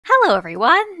Hello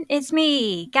everyone, it's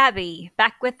me, Gabby,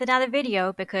 back with another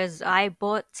video because I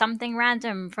bought something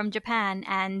random from Japan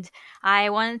and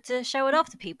I wanted to show it off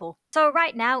to people. So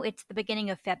right now it's the beginning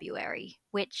of February,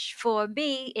 which for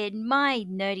me, in my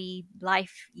nerdy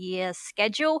life year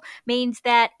schedule, means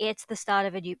that it's the start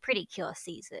of a new Precure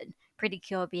season.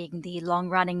 Precure being the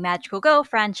long-running magical girl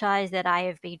franchise that I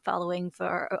have been following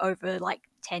for over like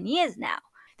 10 years now.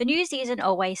 The new season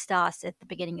always starts at the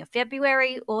beginning of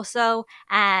February or so,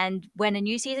 and when a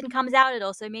new season comes out, it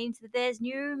also means that there's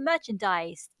new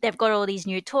merchandise. They've got all these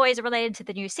new toys related to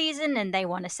the new season and they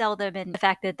want to sell them, and the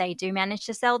fact that they do manage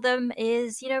to sell them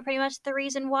is, pretty much the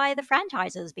reason why the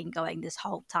franchise has been going this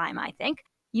whole time, I think.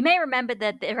 You may remember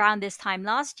that around this time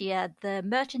last year, the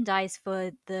merchandise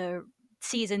for the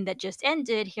season that just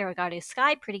ended, Hiragare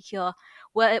Sky Precure,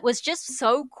 well, it was just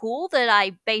so cool that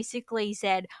I basically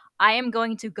said, I am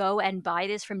going to go and buy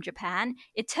this from Japan.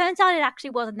 It turns out it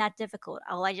actually wasn't that difficult.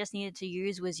 All I just needed to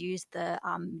use the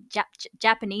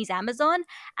Japanese Amazon,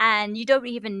 and you don't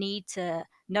even need to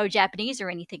know Japanese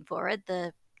or anything for it.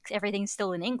 Everything's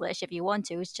still in English if you want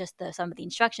to. It's just some of the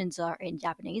instructions are in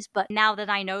Japanese. But now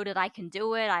that I know that I can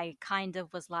do it, I kind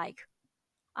of was like,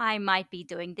 I might be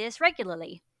doing this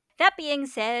regularly. That being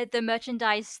said, the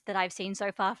merchandise that I've seen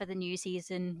so far for the new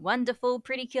season, wonderful,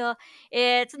 pretty cool.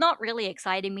 It's not really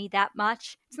exciting me that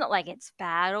much. It's not like it's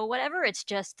bad or whatever. It's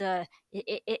just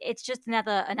it's just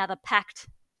another packed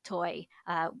toy.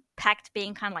 Packed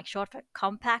being kind of like short for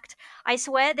compact. I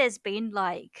swear, there's been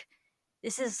like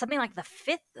this is something like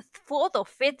the fourth or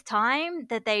fifth time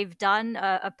that they've done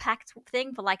a packed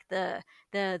thing for like the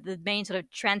main sort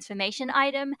of transformation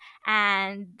item,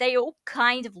 and they all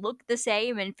kind of look the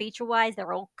same, and feature wise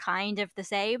they're all kind of the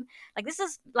same. Like this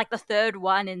is like the third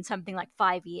one in something like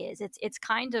 5 years. It's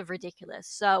kind of ridiculous.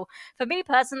 So for me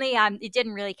personally, it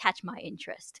didn't really catch my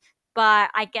interest. But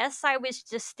I guess I was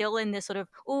just still in this sort of,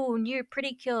 oh, new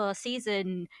Pretty Cure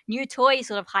season, new toy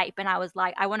sort of hype. And I was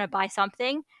like, I want to buy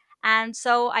something. And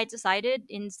so I decided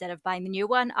instead of buying the new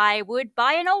one, I would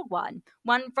buy an old one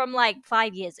from like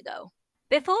 5 years ago.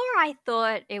 Before, I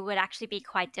thought it would actually be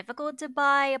quite difficult to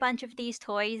buy a bunch of these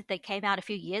toys that came out a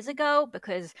few years ago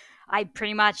because I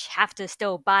pretty much have to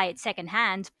still buy it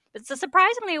secondhand. But so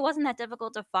surprisingly, it wasn't that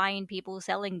difficult to find people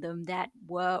selling them that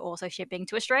were also shipping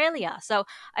to Australia. So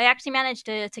I actually managed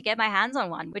to get my hands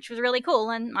on one, which was really cool,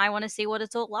 and I want to see what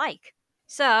it's all like.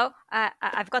 So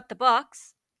I've got the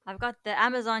box. I've got the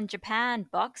Amazon Japan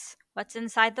box. What's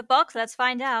inside the box? Let's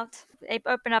find out. They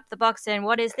open up the box, and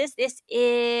what is this? This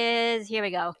is, here we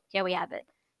go. Here we have it.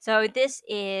 So this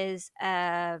is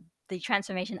the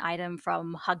transformation item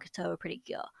from Hugtto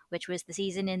Precure, which was the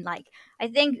season in like I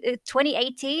think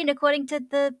 2018, according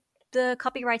to the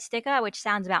copyright sticker, which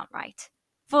sounds about right.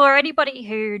 For anybody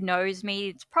who knows me,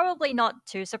 it's probably not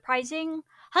too surprising.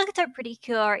 Hugtto Pretty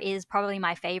Cure is probably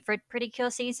my favorite Pretty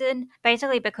Cure season,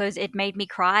 basically because it made me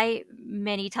cry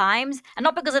many times. And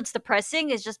not because it's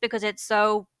depressing, it's just because it's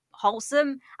so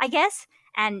wholesome, I guess,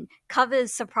 and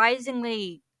covers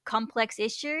surprisingly complex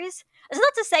issues. It's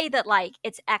not to say that, like,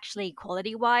 it's actually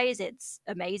quality wise, it's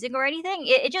amazing or anything.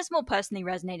 It just more personally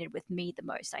resonated with me the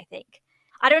most, I think.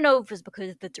 I don't know if it's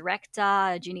because the director,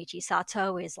 Junichi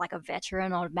Sato, is like a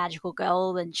veteran on magical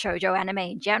girl and shoujo anime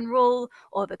in general,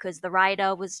 or because the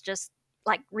writer was just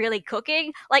like really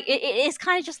cooking. Like it is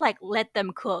kind of just like let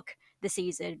them cook the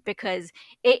season because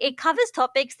it covers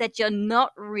topics that you're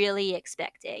not really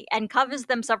expecting and covers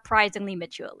them surprisingly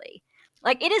maturely.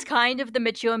 Like it is kind of the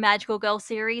mature magical girl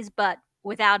series, but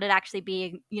without it actually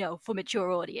being, for mature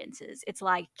audiences. It's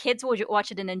like kids will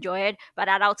watch it and enjoy it, but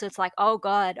adults, it's like, oh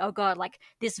god, like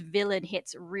this villain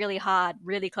hits really hard,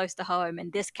 really close to home,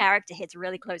 and this character hits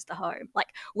really close to home. Like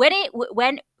when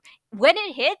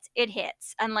it hits, it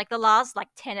hits. And like the last like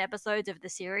 10 episodes of the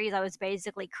series, I was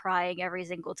basically crying every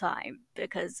single time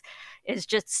because it's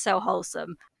just so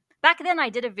wholesome. Back then, I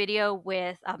did a video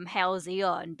with Hail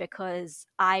Zeon because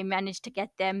I managed to get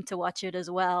them to watch it as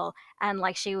well, and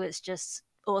like she was just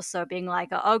also being like,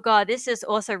 "Oh God, this is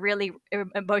also really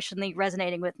emotionally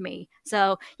resonating with me."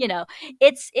 So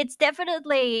it's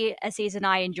definitely a season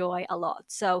I enjoy a lot.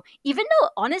 So even though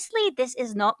honestly, this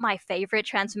is not my favorite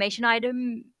transformation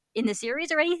item in the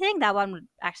series or anything, that one would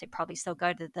actually probably still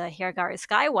go to the Hiragare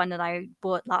Sky one that I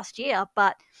bought last year,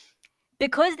 but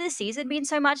because this season means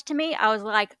so much to me, I was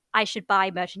like, I should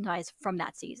buy merchandise from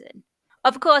that season.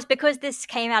 Of course, because this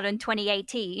came out in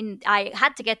 2018, I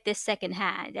had to get this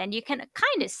secondhand, and you can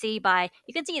kind of see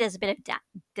you can see there's a bit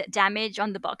of damage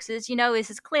on the boxes. This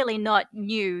is clearly not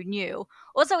new.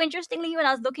 Also, interestingly, when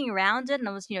I was looking around it and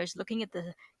I was, just looking at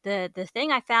the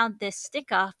thing, I found this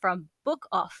sticker from Book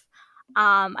Off.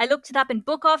 I looked it up, and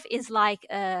Book Off is like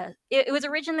it was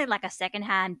originally like a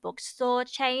secondhand bookstore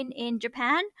chain in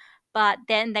Japan, but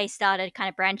then they started kind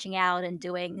of branching out and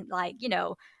doing like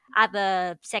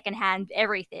other secondhand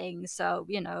everything. So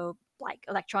like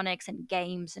electronics and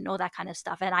games and all that kind of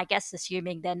stuff. And I guess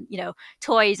assuming then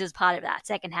toys is part of that,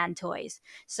 secondhand toys.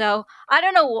 So I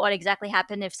don't know what exactly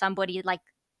happened if somebody like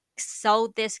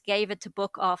sold this, gave it to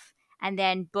Book Off, and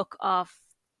then Book Off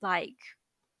like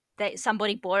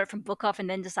somebody bought it from Book Off and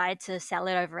then decided to sell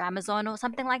it over Amazon or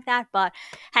something like that. But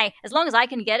hey, as long as I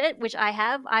can get it, which I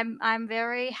have, I'm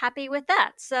very happy with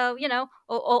that. So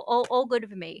all good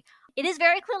for me. It is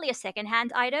very clearly a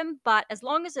secondhand item, but as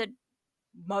long as it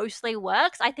mostly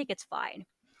works, I think it's fine.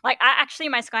 Like actually,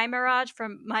 my Sky Mirage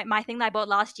from my thing that I bought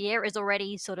last year is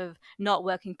already sort of not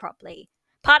working properly.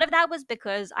 Part of that was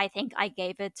because I think I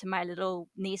gave it to my little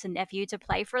niece and nephew to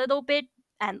play for a little bit.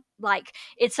 And like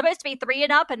it's supposed to be 3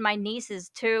 and up, and my niece is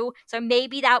 2, so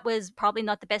maybe that was probably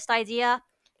not the best idea.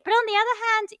 But on the other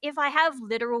hand,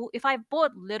 if I've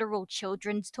bought literal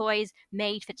children's toys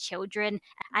made for children,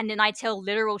 and then I tell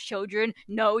literal children,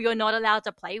 no, you're not allowed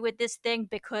to play with this thing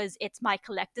because it's my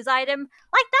collector's item.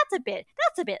 Like that's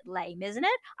a bit lame, isn't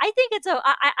it? I think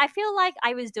I feel like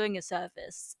I was doing a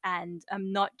service, and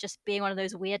I'm not just being one of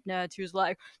those weird nerds who's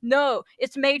like, no,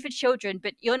 it's made for children,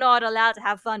 but you're not allowed to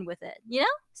have fun with it, you know?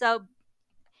 So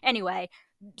anyway,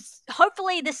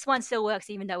 hopefully this one still works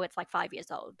even though it's like 5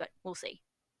 years old, but we'll see.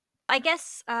 I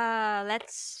guess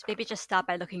let's maybe just start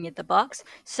by looking at the box.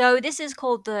 So this is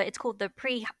called the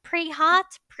Preheart.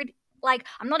 Like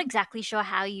I'm not exactly sure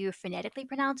how you phonetically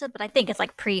pronounce it, but I think it's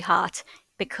like Preheart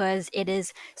because it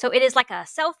is like a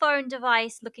cell phone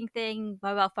device looking thing,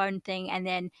 mobile phone thing, and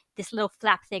then this little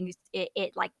flap thing.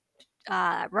 It like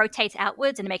rotates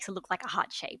outwards and it makes it look like a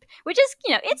heart shape, which is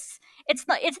it's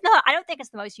not. I don't think it's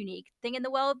the most unique thing in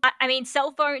the world. I mean,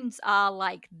 cell phones are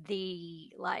like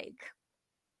the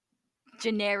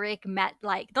generic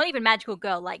like not even magical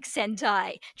girl, like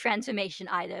sentai transformation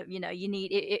item. You need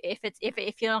if it's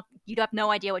if you're not, you have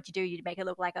no idea what to do, you make it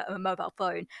look like a mobile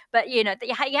phone. But you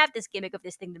have this gimmick of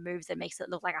this thing that moves that makes it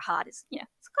look like a heart. It's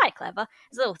quite clever.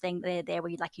 There's a little thing there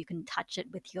where you can touch it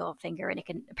with your finger and it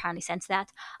can apparently sense that.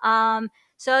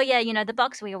 So yeah, the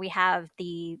box where we have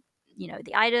the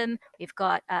item. We've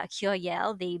got Cure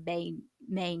Yell, the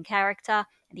main character,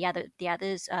 and the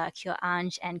others Cure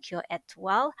Ange and Cure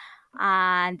Etoile.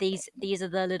 And these are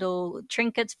the little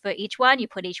trinkets for each one. You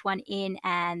put each one in,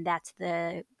 and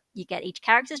you get each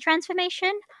character's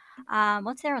transformation.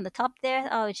 What's there on the top there?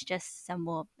 Oh, it's just some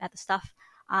more other stuff.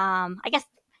 I guess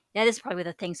this is probably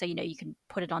the thing. So you can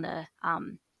put it on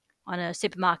a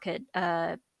supermarket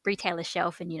retailer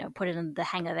shelf, and put it on the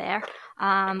hanger there.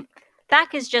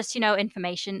 Back is just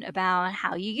information about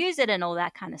how you use it and all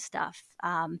that kind of stuff.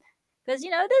 Because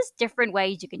there's different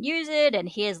ways you can use it, and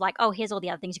here's here's all the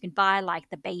other things you can buy, like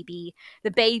the baby.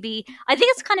 I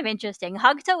think it's kind of interesting.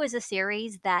 Hugtto is a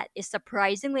series that is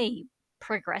surprisingly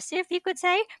progressive, you could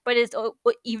say, but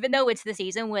even though it's the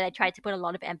season where they tried to put a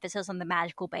lot of emphasis on the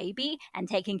magical baby and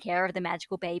taking care of the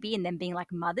magical baby and them being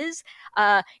like mothers,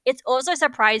 it's also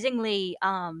surprisingly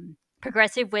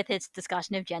progressive with its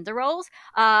discussion of gender roles.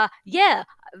 Yeah.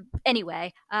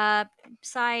 Anyway,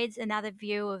 sides, another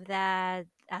view of that.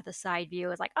 At the side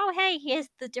view is like, oh hey, here's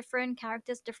the different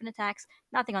characters, different attacks.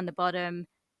 Nothing on the bottom,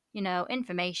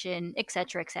 information,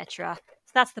 etc., etc.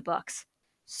 So that's the box.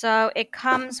 So it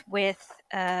comes with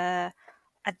at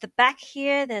the back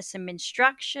here. There's some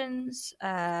instructions.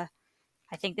 I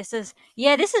think this is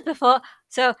before.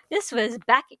 So this was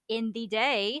back in the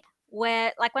day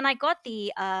where, like, when I got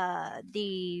the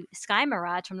Sky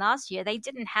Mirage from last year, they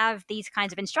didn't have these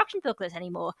kinds of instruction booklets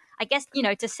anymore. I guess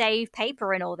to save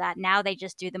paper and all that. Now they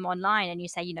just do them online, and you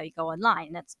say you go online,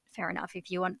 and that's fair enough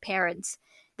if you want parents.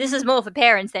 This is more for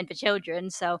parents than for children.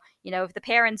 So if the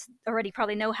parents already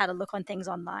probably know how to look on things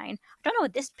online. I don't know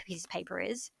what this piece of paper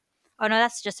is. Oh no,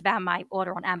 that's just about my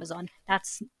order on Amazon.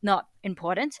 That's not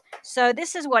important. So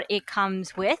this is what it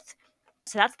comes with.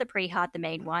 So that's the Preheart, the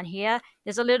main one here.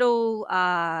 There's a little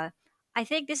I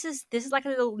think this is like a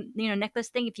little necklace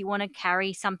thing if you want to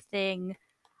carry something.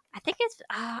 I think it's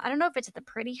I don't know if it's the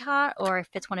Preheart or if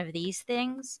it's one of these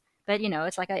things. But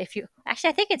it's like if you actually,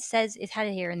 I think it had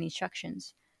it here in the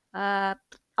instructions.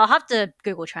 I'll have to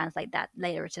Google translate that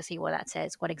later to see what that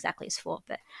says, what exactly it's for.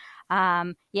 But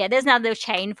yeah, there's now the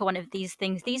chain for one of these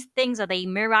things. These things are the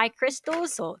Mirai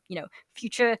crystals, or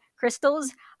future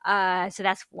crystals. So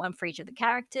that's one for each of the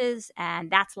characters, and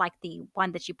that's like the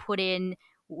one that you put in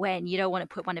when you don't want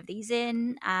to put one of these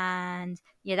in. And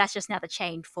yeah, that's just now the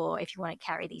chain for if you want to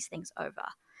carry these things over.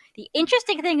 The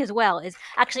interesting thing as well is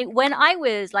actually when I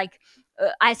was like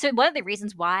So one of the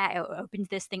reasons why I opened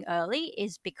this thing early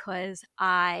is because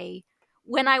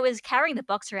when I was carrying the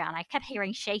box around, I kept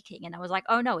hearing shaking, and I was like,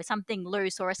 "Oh no, is something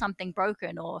loose or is something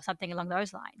broken or something along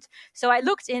those lines?" So I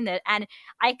looked in it, and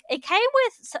it came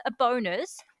with a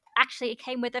bonus. Actually, it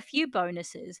came with a few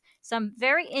bonuses, some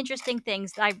very interesting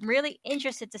things that I'm really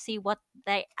interested to see what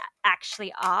they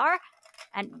actually are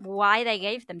and why they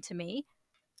gave them to me.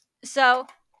 So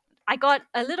I got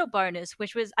a little bonus,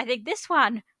 which was, I think, this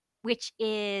one, which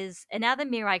is another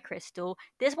Mirai crystal.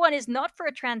 This one is not for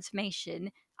a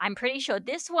transformation. I'm pretty sure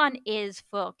this one is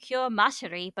for Cure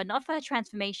Masari, but not for her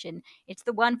transformation. It's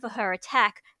the one for her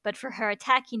attack, but for her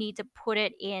attack, you need to put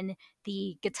it in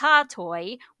the guitar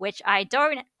toy, which I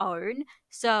don't own.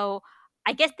 So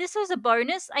I guess this was a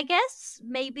bonus, I guess,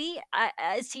 maybe.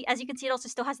 As you can see, it also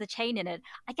still has the chain in it.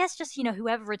 I guess just,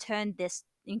 whoever returned this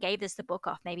and gave this the book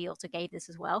off maybe also gave this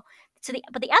as well.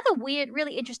 But the other weird,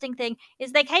 really interesting thing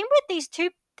is they came with these two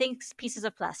pieces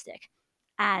of plastic,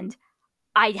 and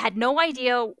I had no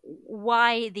idea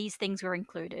why these things were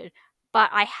included. But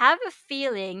I have a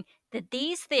feeling that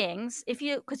these things,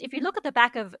 because if you look at the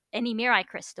back of any Mirai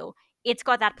crystal, it's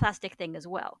got that plastic thing as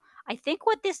well. I think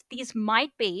what these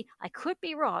might be, I could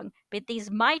be wrong, but these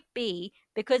might be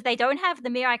because they don't have the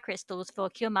Mirai crystals for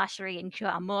Cure Mashiri and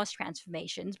Cure Amour's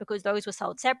transformations because those were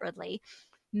sold separately.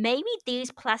 Maybe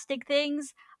these plastic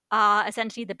things are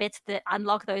essentially the bits that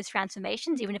unlock those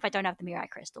transformations, even if I don't have the Mirai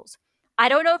crystals. I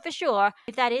don't know for sure.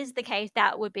 If that is the case,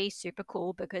 that would be super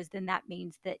cool because then that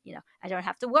means that, I don't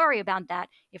have to worry about that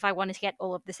if I want to get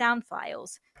all of the sound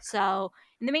files. So,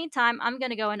 in the meantime, I'm going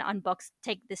to go and unbox,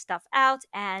 take this stuff out,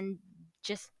 and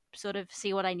just sort of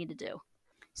see what I need to do.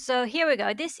 So, here we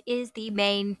go. This is the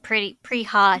main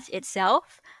Preheart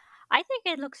itself. I think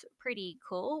it looks pretty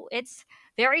cool. It's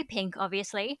very pink,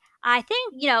 obviously. I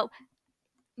think,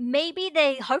 maybe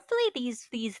hopefully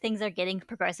these things are getting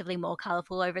progressively more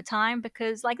colorful over time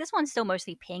because like this one's still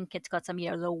mostly pink. It's got some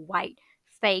little white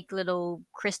fake little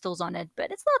crystals on it, but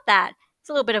it's not that. It's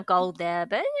a little bit of gold there,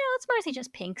 but it's mostly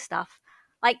just pink stuff.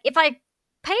 Like if I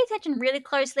pay attention really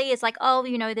closely, it's like, oh,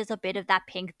 there's a bit of that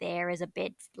pink there, is a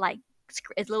bit like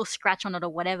a little scratch on it or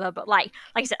whatever. But like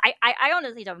I said, I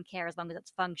honestly don't care as long as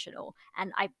it's functional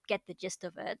and I get the gist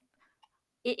of it.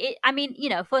 I mean,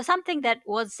 for something that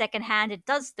was secondhand, it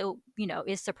does still,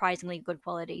 is surprisingly good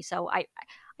quality. So I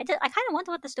kind of wonder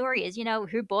what the story is.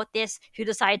 Who bought this? Who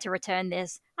decided to return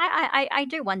this? I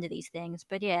do wonder these things.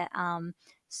 But yeah,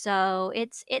 so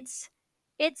it's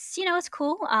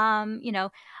cool.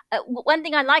 One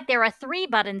thing I like, there are three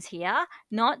buttons here,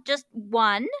 not just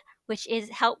one, which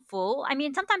is helpful. I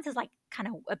mean, sometimes there's like kind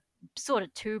of a sort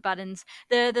of two buttons.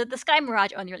 The Sky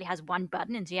Mirage only really has one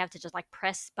button, and so you have to just like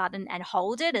press button and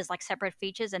hold it as like separate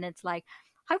features. And it's like,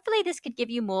 hopefully, this could give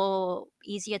you more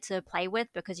easier to play with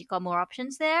because you've got more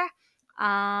options there.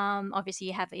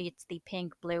 Obviously, it's the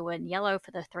pink, blue, and yellow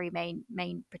for the three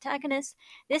main protagonists.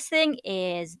 This thing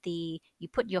is you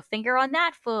put your finger on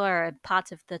that for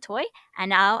parts of the toy, and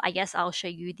now I guess I'll show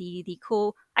you the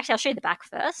cool. Actually, I'll show you the back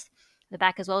first. The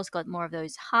back as well has got more of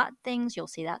those heart things. You'll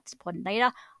see that spotted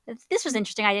later. This was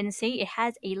interesting. I didn't see. It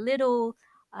has a little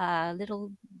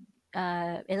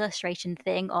illustration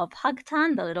thing of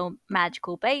Hugtto, the little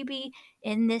magical baby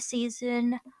in this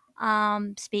season.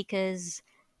 Speakers.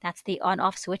 That's the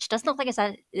on-off switch. Doesn't look like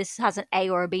this has an A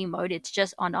or a B mode. It's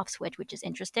just on-off switch, which is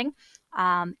interesting.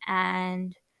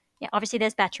 And yeah, obviously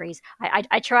there's batteries.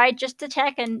 I tried just to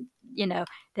check, and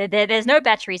there's no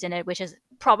batteries in it, which is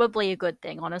probably a good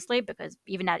thing, honestly, because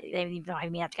even though I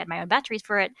may have to get my own batteries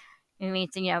for it, it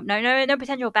means no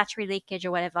potential battery leakage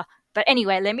or whatever. But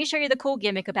anyway, let me show you the cool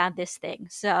gimmick about this thing.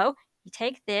 So you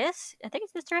take this, I think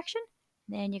it's this direction,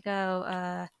 then you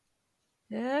go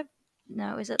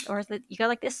no, is it you go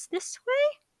like this way?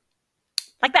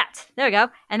 Like that. There we go.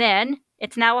 And then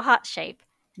it's now a heart shape.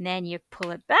 And then you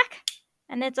pull it back,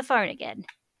 and it's a phone again.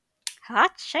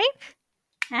 Heart shape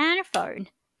and a phone.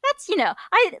 That's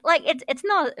I like it's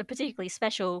not a particularly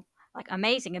special, like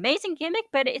amazing gimmick,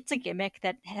 but it's a gimmick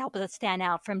that helps it stand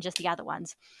out from just the other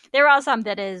ones. There are some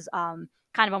that is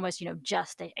kind of almost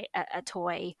just a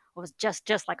toy, or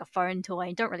just like a phone toy,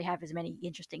 and don't really have as many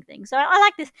interesting things. So I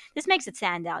like this. This makes it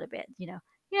stand out a bit. Yeah,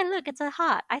 look, it's a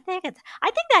heart. I think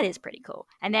that is pretty cool.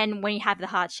 And then when you have the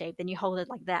heart shape, then you hold it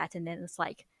like that, and then it's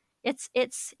like it's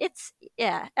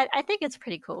yeah. I think it's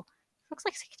pretty cool. Looks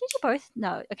like, can you do both?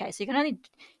 No. Okay, so you can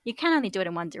only do it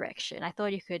in one direction. I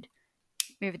thought you could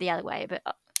move it the other way, but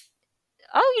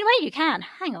wait, you can.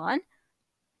 Hang on.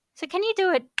 So can you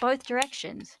do it both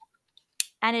directions?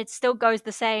 And it still goes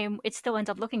the same. It still ends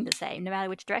up looking the same no matter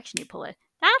which direction you pull it.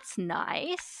 That's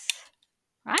nice,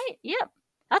 right? Yep.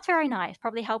 That's very nice.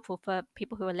 Probably helpful for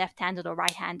people who are left-handed or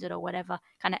right-handed or whatever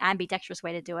kind of ambidextrous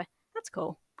way to do it. That's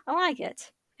cool. I like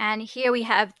it. And here we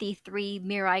have the 3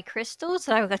 Mirai crystals.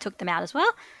 So I took them out as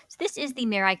well. So this is the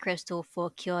Mirai crystal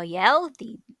for Curiel,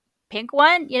 the pink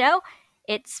one, you know.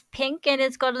 It's pink and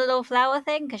it's got a little flower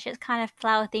thing because she's kind of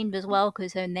flower themed as well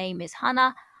because her name is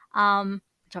Hana,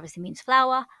 which obviously means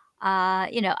flower.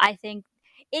 I think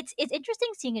it's interesting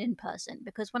seeing it in person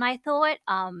because when I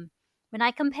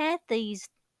compared these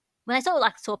when I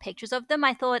saw pictures of them,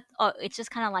 I thought, oh, it's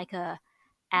just kind of like a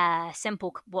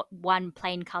simple one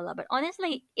plain color. But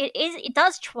honestly, it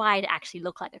does try to actually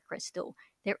look like a crystal.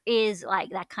 There is like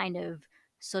that kind of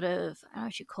sort of I don't know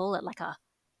what you call it, like a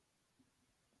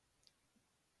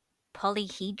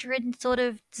polyhedron sort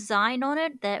of design on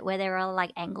it that where there are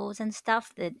like angles and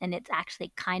stuff that and it's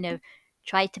actually kind of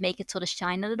tried to make it sort of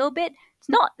shine a little bit. It's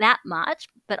not that much,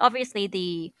 but obviously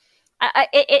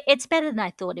it's better than I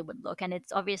thought it would look, and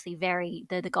it's obviously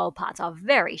the gold parts are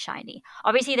very shiny.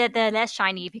 Obviously, they're less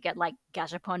shiny if you get like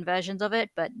gashapon versions of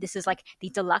it, but this is like the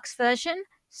deluxe version.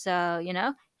 So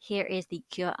here is the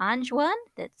Cure Ange one.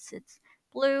 It's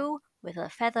blue with a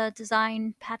feather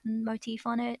design pattern motif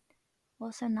on it.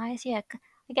 Also nice, yeah.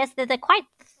 I guess they're quite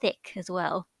thick as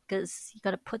well because you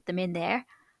got to put them in there.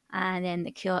 And then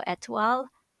the Cure Etoile,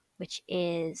 which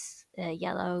is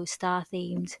yellow star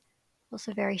themed,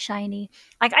 also very shiny.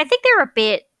 Like I think they're a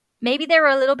bit, maybe they're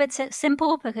a little bit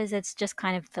simple because it's just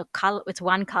kind of the color. It's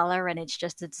one color and it's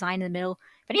just a design in the middle.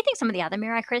 But I think some of the other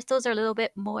Mirai crystals are a little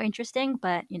bit more interesting.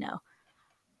 But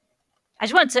I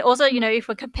just wanted to also, if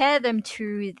we compare them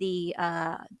to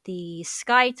the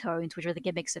sky tones, which are the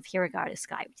gimmicks of Hiragata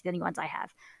Sky, which are the only ones I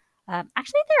have.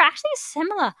 Actually, they're actually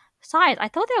similar size. I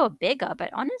thought they were bigger,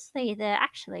 but honestly, they're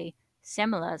actually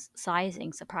similar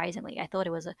sizing. Surprisingly, I thought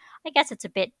it was I guess it's a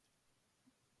bit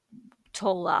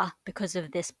taller because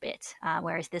of this bit,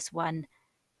 whereas this one,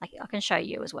 like I can show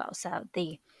you as well. So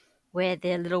where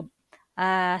the little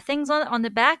things on the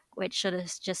back, which should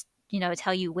just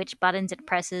tell you which buttons it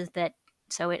presses that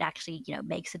so it actually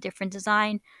makes a different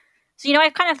design. So I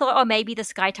kind of thought, oh, maybe the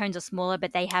sky tones are smaller,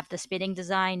 but they have the spinning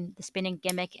design, the spinning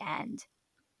gimmick, and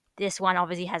this one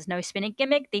obviously has no spinning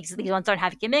gimmick. These ones don't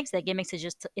have gimmicks. Their gimmicks is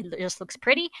just it just looks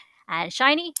pretty and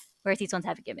shiny, whereas these ones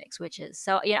have gimmicks, which is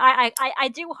so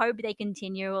I do hope they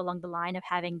continue along the line of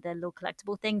having the little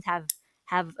collectible things have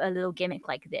a little gimmick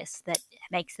like this that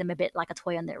makes them a bit like a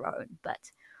toy on their own.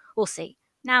 But we'll see.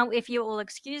 Now, if you will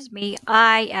excuse me,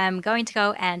 I am going to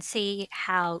go and see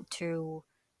how to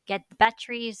get the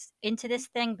batteries into this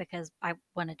thing because I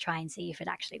want to try and see if it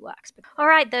actually works. All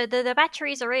right, the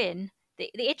batteries are in.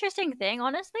 The interesting thing,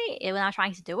 honestly, when I was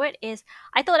trying to do it, is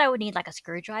I thought I would need like a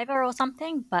screwdriver or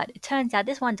something, but it turns out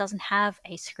this one doesn't have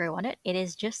a screw on it. It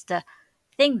is just a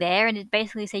thing there, and it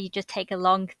basically says you just take a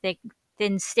long, thick,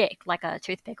 thin stick, like a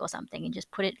toothpick or something, and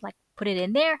just put it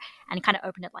in there and kind of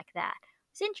open it like that.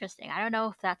 It's interesting. I don't know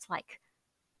if that's like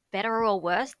better or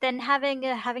worse than having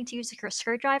to use a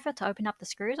screwdriver to open up the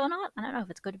screws or not. I don't know if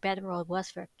it's good, better, or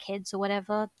worse for kids or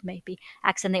whatever. Maybe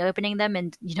accidentally opening them,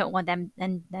 and you don't want them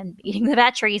and then eating the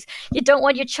batteries. You don't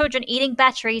want your children eating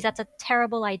batteries. That's a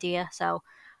terrible idea. So,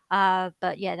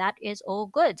 but yeah, that is all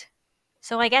good.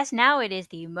 So I guess now it is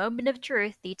the moment of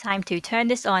truth, the time to turn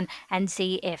this on and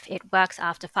see if it works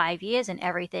after 5 years and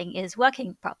everything is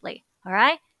working properly. All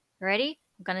right, ready?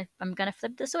 I'm gonna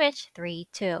flip the switch. 3,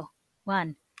 2,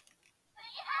 1.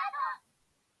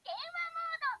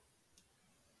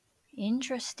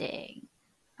 Interesting.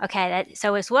 Okay,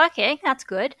 so it's working. That's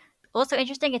good. Also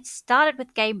interesting, it started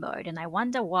with game mode, and I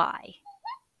wonder why.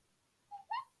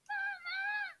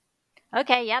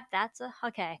 Okay, yep,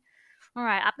 okay. All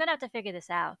right, I'm gonna have to figure this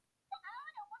out.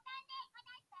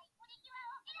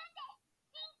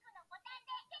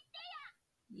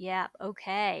 Yep,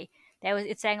 okay.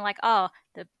 It's saying like, oh,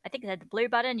 I think it said the blue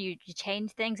button you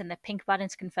change things, and the pink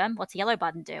button's confirm. What's the yellow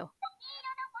button do?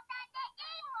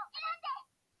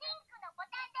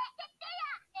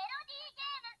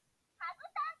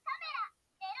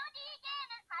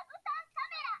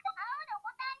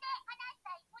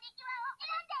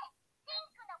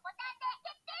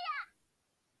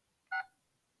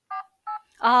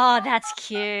 Oh, that's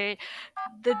cute.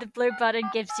 The blue button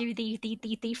gives you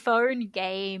the phone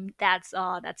game. That's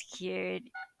cute.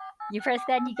 You press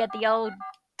that and you get the old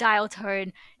dial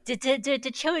tone. Did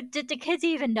the kids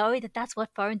even know that that's what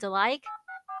phones are like?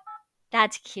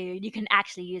 That's cute. You can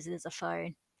actually use it as a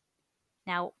phone.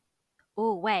 Now,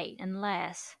 oh wait,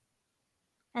 unless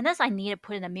I need to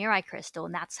put in a Mirai crystal,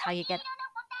 and that's how you get.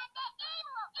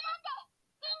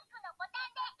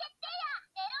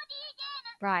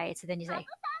 Right. So then you say,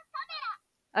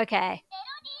 okay,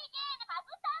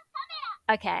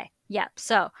 Okay. Yep.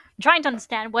 So I'm trying to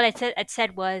understand what it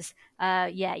said was,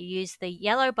 yeah, you use the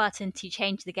yellow button to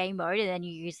change the game mode, and then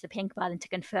you use the pink button to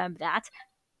confirm that.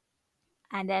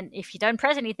 And then if you don't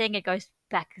press anything, it goes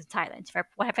back to silent.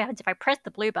 What happens if I press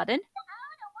the blue button?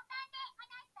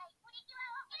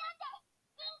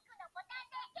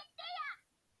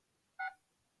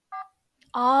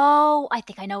 Oh, I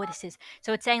think I know what this is.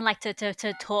 So it's saying like to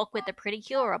talk with the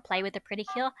Precure or play with the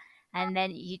Precure, and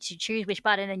then you to choose which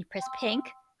button, and you press pink.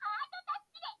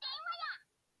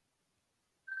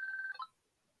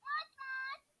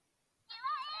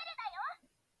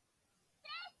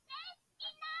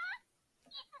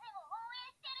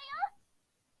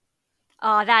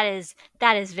 Oh, that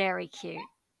is very cute.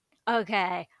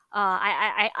 Okay.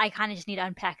 I kind of just need to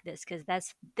unpack this because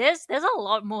there's a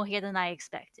lot more here than I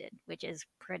expected, which is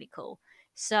pretty cool.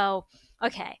 So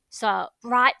okay, so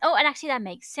right. Oh, and actually that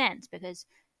makes sense because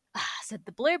so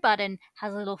the blue button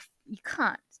has a little. You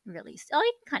can't really. Oh,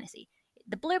 you can kind of see.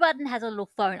 The blue button has a little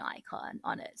phone icon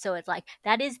on it, so it's like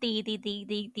that is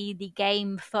the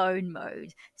game phone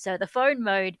mode. So the phone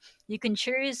mode, you can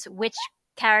choose which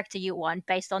character you want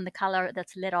based on the color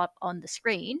that's lit up on the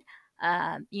screen.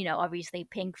 Obviously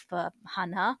pink for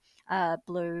Hana,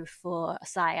 blue for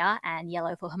Saya, and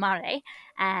yellow for Hamare.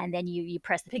 And then you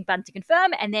press the pink button to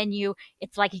confirm, and then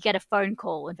it's like you get a phone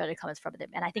call inverted commas from them.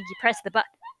 And I think you press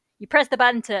the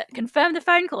button to confirm the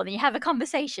phone call, and you have a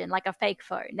conversation like a fake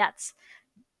phone.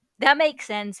 That makes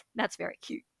sense. That's very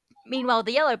cute. Meanwhile,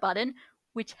 the yellow button,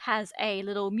 which has a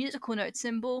little musical note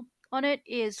symbol on it,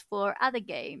 is for other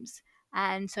games.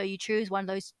 And so you choose one of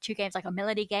those two games, like a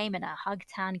melody game and a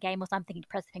Hugtown game or something, and you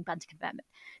press the pink button to confirm it.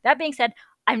 That being said,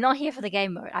 I'm not here for the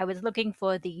game mode. I was looking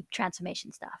for the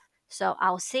transformation stuff. So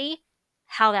I'll see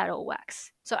how that all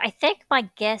works. So I think my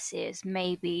guess is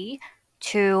maybe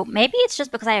it's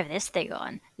just because I have this thing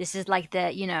on. This is like so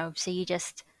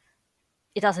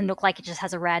it doesn't look like it just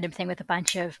has a random thing with a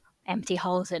bunch of empty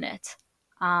holes in it.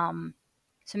 Um,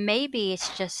 so maybe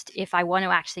it's just if I want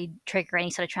to actually trigger any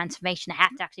sort of transformation, I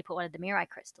have to actually put one of the Mirai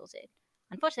crystals in.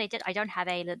 Unfortunately, I don't have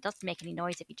a. It doesn't make any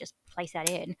noise if you just place that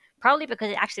in. Probably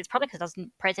because it's probably because it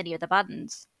doesn't press any of the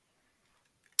buttons.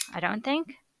 I don't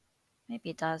think. Maybe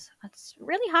it does. It's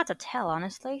really hard to tell,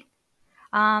 honestly.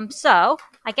 So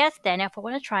I guess then if I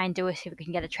want to try and do it, see if we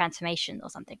can get a transformation or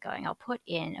something going, I'll put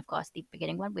in, of course, the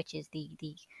beginning one, which is the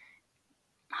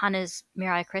Hana's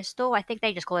Mirai Crystal. I think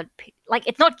they just call it like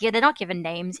it's not. They're not given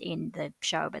names in the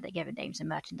show, but they're given names in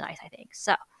merchandise. I think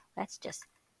so. Let's just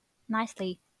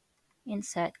nicely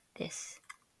insert this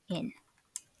in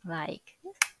like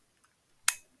this.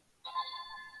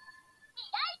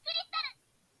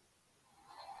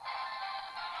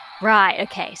 Right.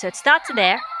 Okay. So it starts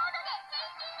there.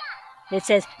 It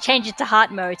says change it to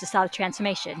heart mode to start a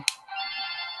transformation.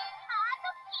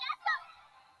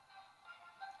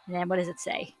 And then what does it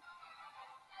say?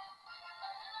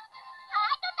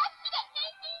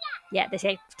 Yeah, they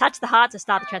say touch the heart to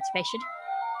start the transformation.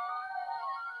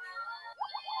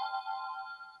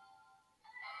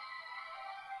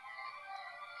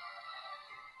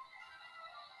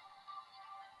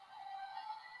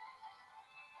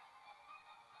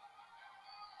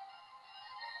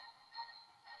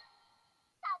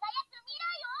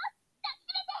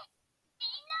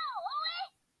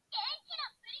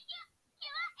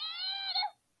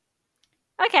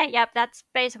 Okay, yep, that's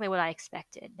basically what I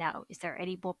expected. Now, is there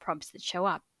any more prompts that show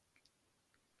up?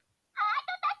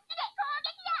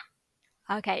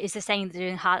 Okay, is this saying that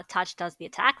doing heart touch does the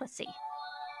attack? Let's see.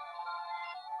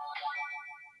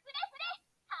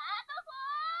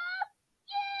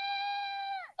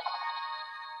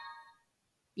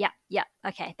 Yeah.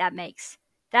 Okay, that makes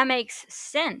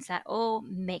sense. That all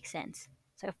makes sense.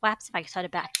 So perhaps if I turn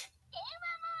it back.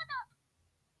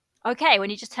 Okay, when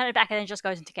you just turn it back and then it just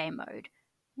goes into game mode.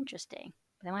 Interesting.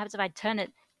 But then what happens if I turn it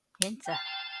into?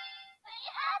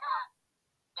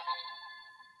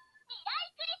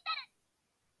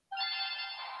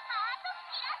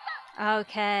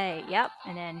 Okay, yep.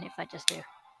 And then if I just do.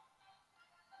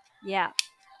 Yeah.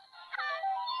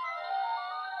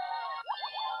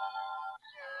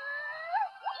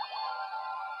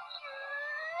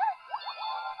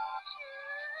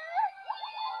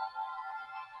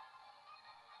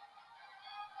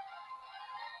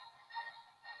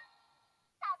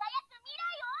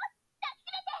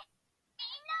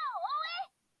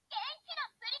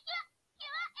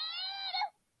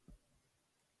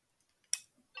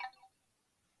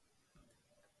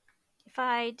 If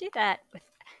I do that with.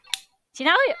 See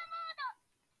now?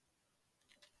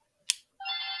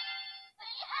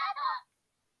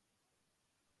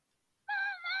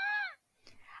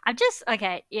 I'm just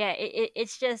okay. Yeah,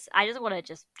 it's just I just want to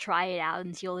just try it out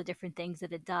and see all the different things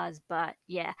that it does. But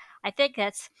yeah, I think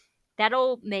that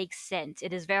all makes sense.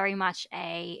 It is very much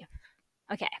a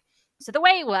okay. So the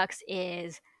way it works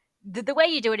is the way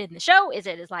you do it in the show is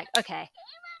it is like okay,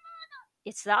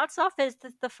 it starts off as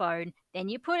the phone, then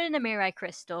you put in a Mirai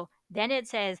crystal, then it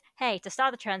says, hey, to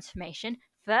start the transformation,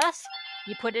 first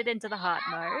you put it into the heart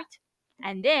mode,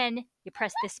 and then you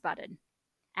press this button.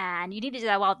 And you need to do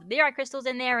that while the Mirai crystal's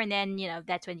in there, and then,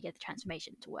 that's when you get the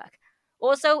transformation to work.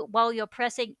 Also, while you're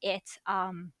pressing it,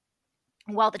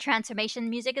 while the transformation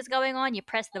music is going on, you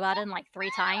press the button like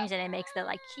 3 times, and it makes the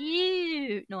like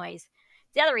cute noise.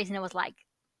 The other reason it was like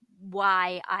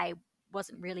why I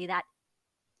wasn't really that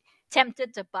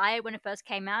tempted to buy it when it first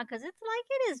came out because it's like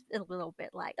it is a little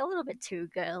bit too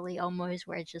girly almost,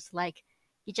 where it's just like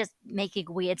you're just making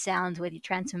weird sounds with your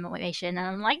transformation, and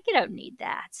I'm like, you don't need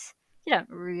that. You don't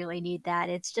really need that.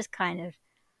 It's just kind of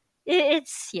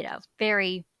it's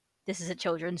very this is a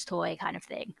children's toy kind of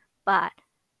thing, but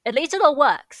at least it all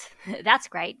works. That's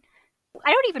great.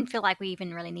 I don't even feel like we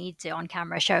even really need to on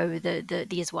camera show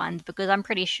these ones because I'm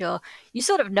pretty sure you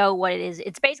sort of know what it is.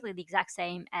 It's basically the exact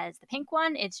same as the pink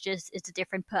one. It's just it's a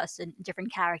different person,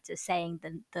 different character saying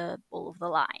the all of the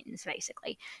lines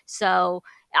basically. So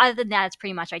other than that, it's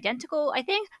pretty much identical, I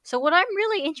think. So what I'm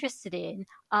really interested in,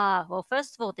 well,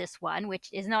 first of all, this one, which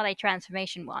is not a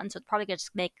transformation one, so it's probably gonna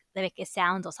just make a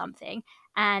sound or something,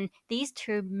 and these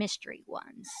two mystery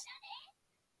ones.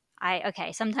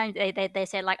 Okay. Sometimes they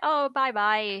say like, oh, bye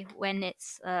bye when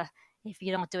it's if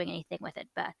you're not doing anything with it.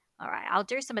 But all right, I'll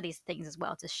do some of these things as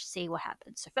well to see what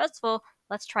happens. So first of all,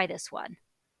 let's try this one.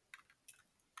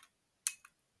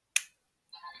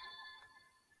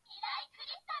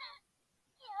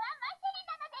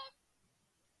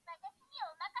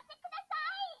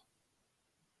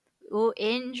 Oh,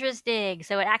 interesting.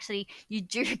 So it actually you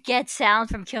do get sound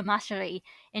from Kyomasuri.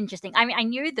 Interesting. I mean, I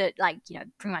knew that like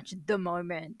pretty much the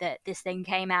moment that this thing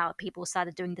came out, people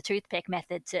started doing the toothpick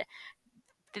method to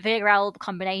figure out all the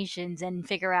combinations and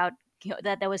figure out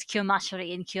that there was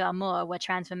Kyomasuri and Kyomura were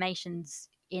transformations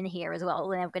in here as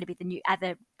well. And they're going to be the new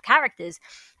other characters.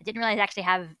 I didn't realize they actually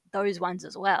have those ones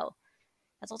as well.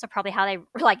 That's also probably how they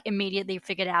like immediately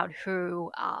figured out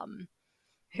who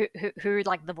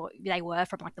like they were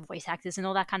from like the voice actors and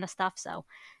all that kind of stuff. So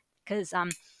because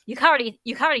Yukari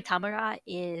Tamura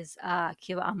is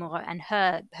Kira Amuro, and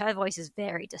her voice is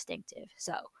very distinctive.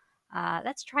 So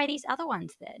let's try these other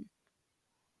ones then.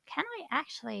 Can I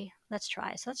actually? Let's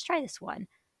try. So let's try this one.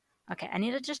 Okay, I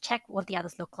need to just check what the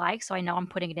others look like so I know I'm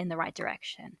putting it in the right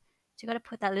direction. So you got to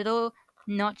put that little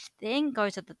notch thing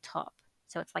goes at the top.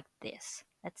 So it's like this.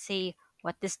 Let's see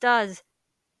what this does.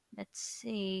 Let's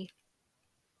see.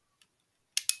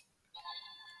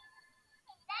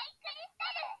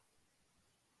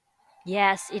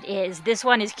 Yes, it is. This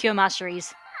one is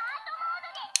Kyomasuri's.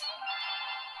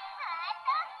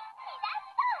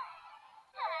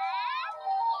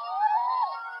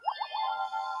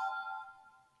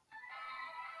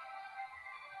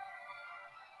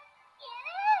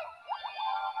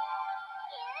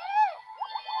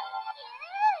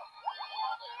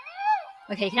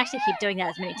 Okay, you can actually keep doing that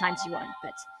as many times as you want,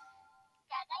 but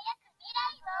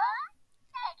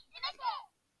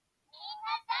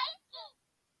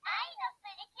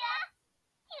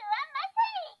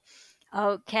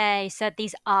okay, so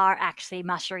these are actually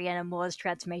Masuri and Amor's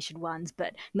transformation ones,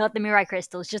 but not the Mirai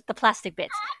crystals, just the plastic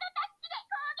bits.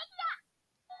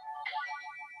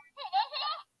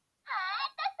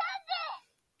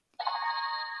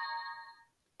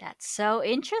 That's so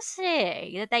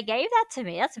interesting that they gave that to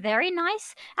me. That's very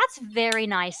nice. That's very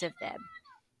nice of them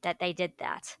that they did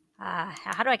that.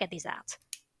 How do I get these out?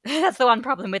 That's the one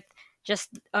problem with just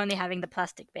only having the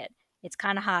plastic bit. It's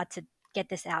kind of hard to get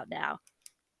this out now.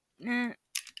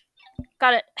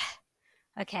 Got it.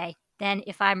 Okay, then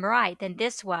if I'm right, then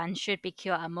this one should be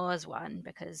Cure Amour's one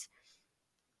because.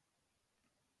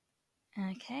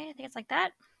 Okay, I think it's like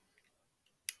that.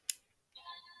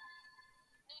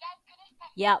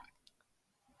 Yep.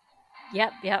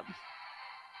 Yep, yep.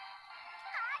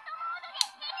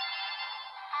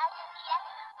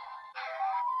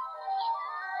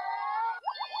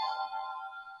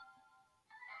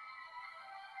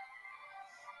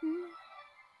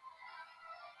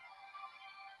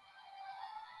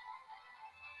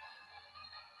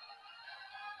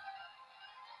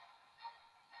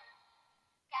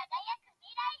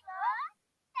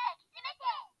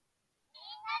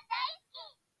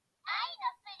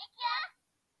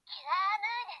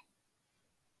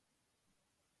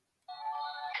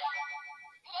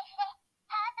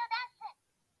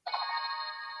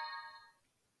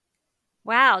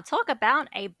 Wow, talk about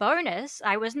a bonus.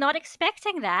 I was not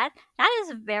expecting that. That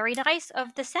is very nice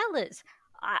of the sellers.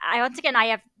 Once again, I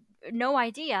have no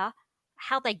idea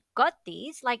how they got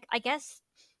these. Like, I guess,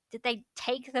 did they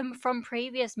take them from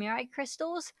previous Mirai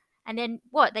crystals? And then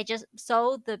what? They just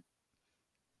sold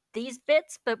these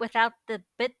bits, but without the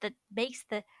bit that makes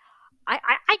the.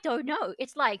 I don't know.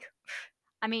 It's like,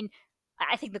 I mean,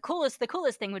 I think the coolest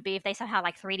thing would be if they somehow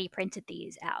like 3D printed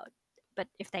these out. But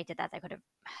if they did that, they could have.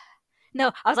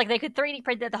 No, I was like, they could 3D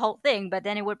print the whole thing, but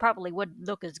then it would probably would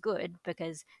look as good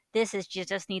because this is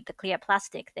just need the clear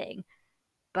plastic thing.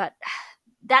 But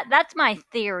that's my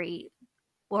theory,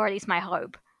 or at least my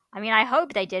hope. I mean, I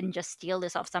hope they didn't just steal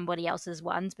this off somebody else's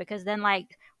ones because then,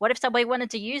 like, what if somebody wanted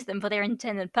to use them for their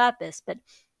intended purpose? But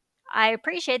I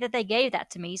appreciate that they gave that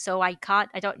to me, so I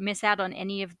don't miss out on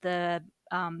any of the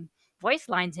voice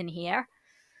lines in here.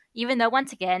 Even though,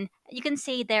 once again, you can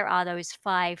see there are those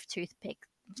five toothpick,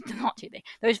 not toothpick,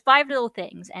 those five little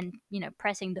things, and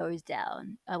pressing those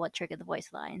down are what trigger the voice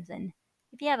lines. And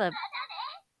if you have a,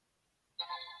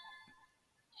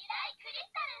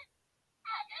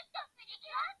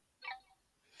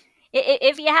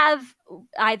 if you have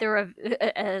either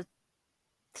a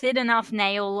thin enough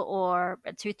nail or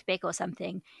a toothpick or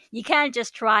something, you can't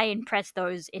just try and press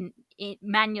those in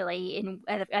manually in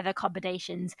other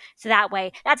combinations. So that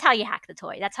way, that's how you hack the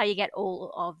toy. That's how you get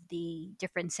all of the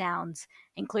different sounds,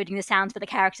 including the sounds for the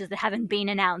characters that haven't been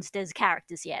announced as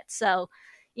characters yet. So,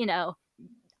 you know,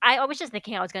 I was just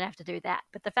thinking I was going to have to do that,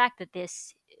 but the fact that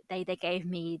they gave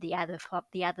me the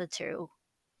other two,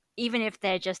 even if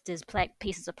they're just as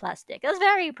pieces of plastic. It was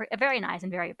very nice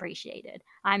and very appreciated.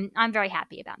 I'm very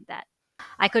happy about that.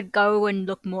 I could go and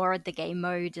look more at the game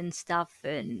mode and stuff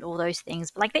and all those things,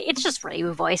 but like it's just really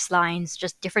with voice lines,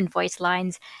 just different voice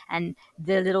lines, and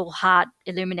the little heart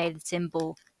illuminated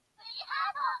symbol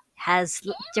has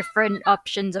different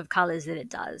options of colors that it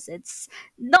does. It's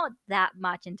not that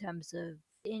much in terms of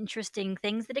interesting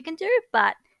things that it can do,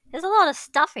 but there's a lot of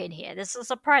stuff in here. There's a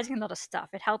surprising lot of stuff.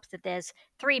 It helps that there's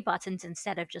three buttons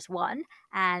instead of just one,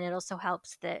 and it also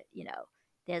helps that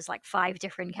there's like five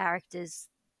different characters,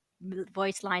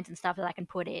 voice lines and stuff that I can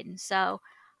put in. So,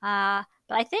 but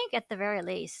I think at the very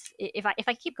least, if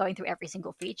I keep going through every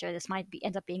single feature, this might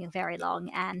end up being very long,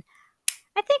 and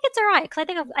I think it's alright because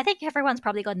I think everyone's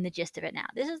probably gotten the gist of it now.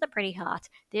 This is the Preheart.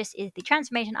 This is the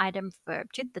transformation item for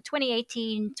the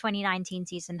 2018-2019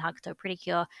 season Hugtto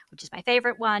Precure, which is my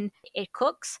favorite one. It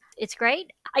cooks. It's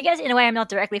great. I guess in a way I'm not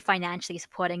directly financially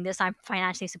supporting this. I'm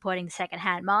financially supporting the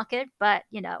secondhand market, but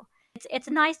it's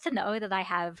nice to know that I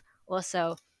have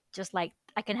also just like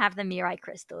I can have the Mirai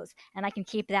crystals and I can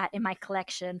keep that in my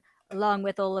collection along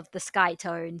with all of the sky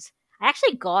tones. I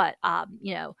actually got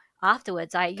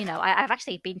afterwards I've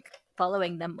actually been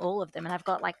following them, all of them, and I've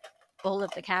got like all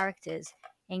of the characters,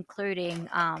 including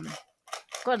got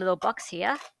a little box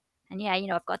here, and yeah,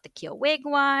 I've got the Cure Wig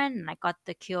one, and I got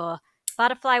the Cure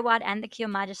Butterfly one, and the Cure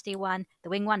Majesty one. The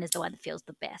wing one is the one that feels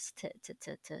the best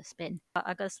to spin.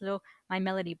 I got this little My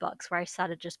Melody box where I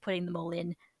started just putting them all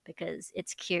in because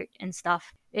it's cute and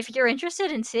stuff. If you're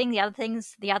interested in seeing the other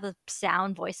things, the other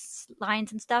sound voice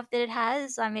lines and stuff that it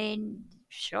has, I mean,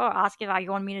 sure, ask if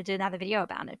you want me to do another video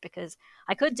about it because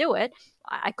I could do it.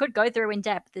 I could go through in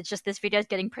depth. It's just this video is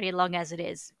getting pretty long as it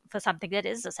is for something that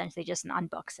is essentially just an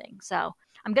unboxing. So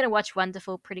I'm going to watch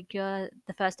Wonderful Precure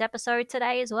the first episode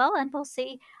today as well, and we'll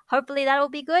see. Hopefully that'll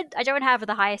be good. I don't have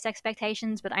the highest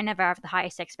expectations, but I never have the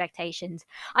highest expectations.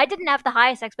 I didn't have the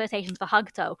highest expectations for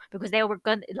Hugtto because they were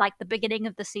good. Like the beginning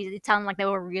of the season, it sounded like they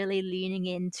were really leaning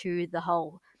into the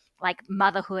whole like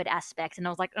motherhood aspect, and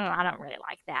I was like, oh, I don't really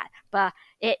like that. But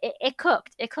it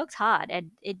cooked. It cooked hard,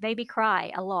 and it made me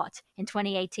cry a lot in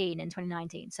 2018 and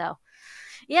 2019. So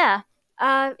yeah.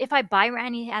 If I buy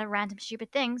any out of random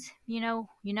stupid things, you know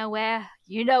where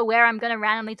I'm gonna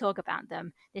randomly talk about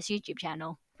them. This YouTube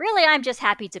channel. Really, I'm just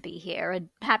happy to be here and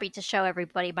happy to show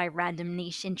everybody my random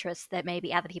niche interests that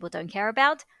maybe other people don't care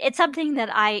about. It's something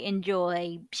that I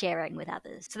enjoy sharing with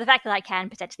others. So the fact that I can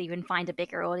potentially even find a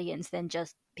bigger audience than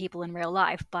just people in real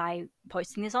life by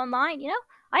posting this online,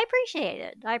 I appreciate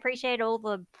it. I appreciate all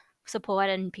the support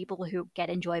and people who get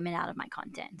enjoyment out of my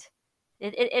content.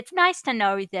 It's nice to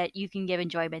know that you can give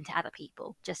enjoyment to other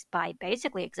people just by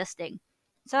basically existing.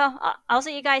 So I'll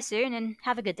see you guys soon and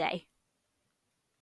have a good day.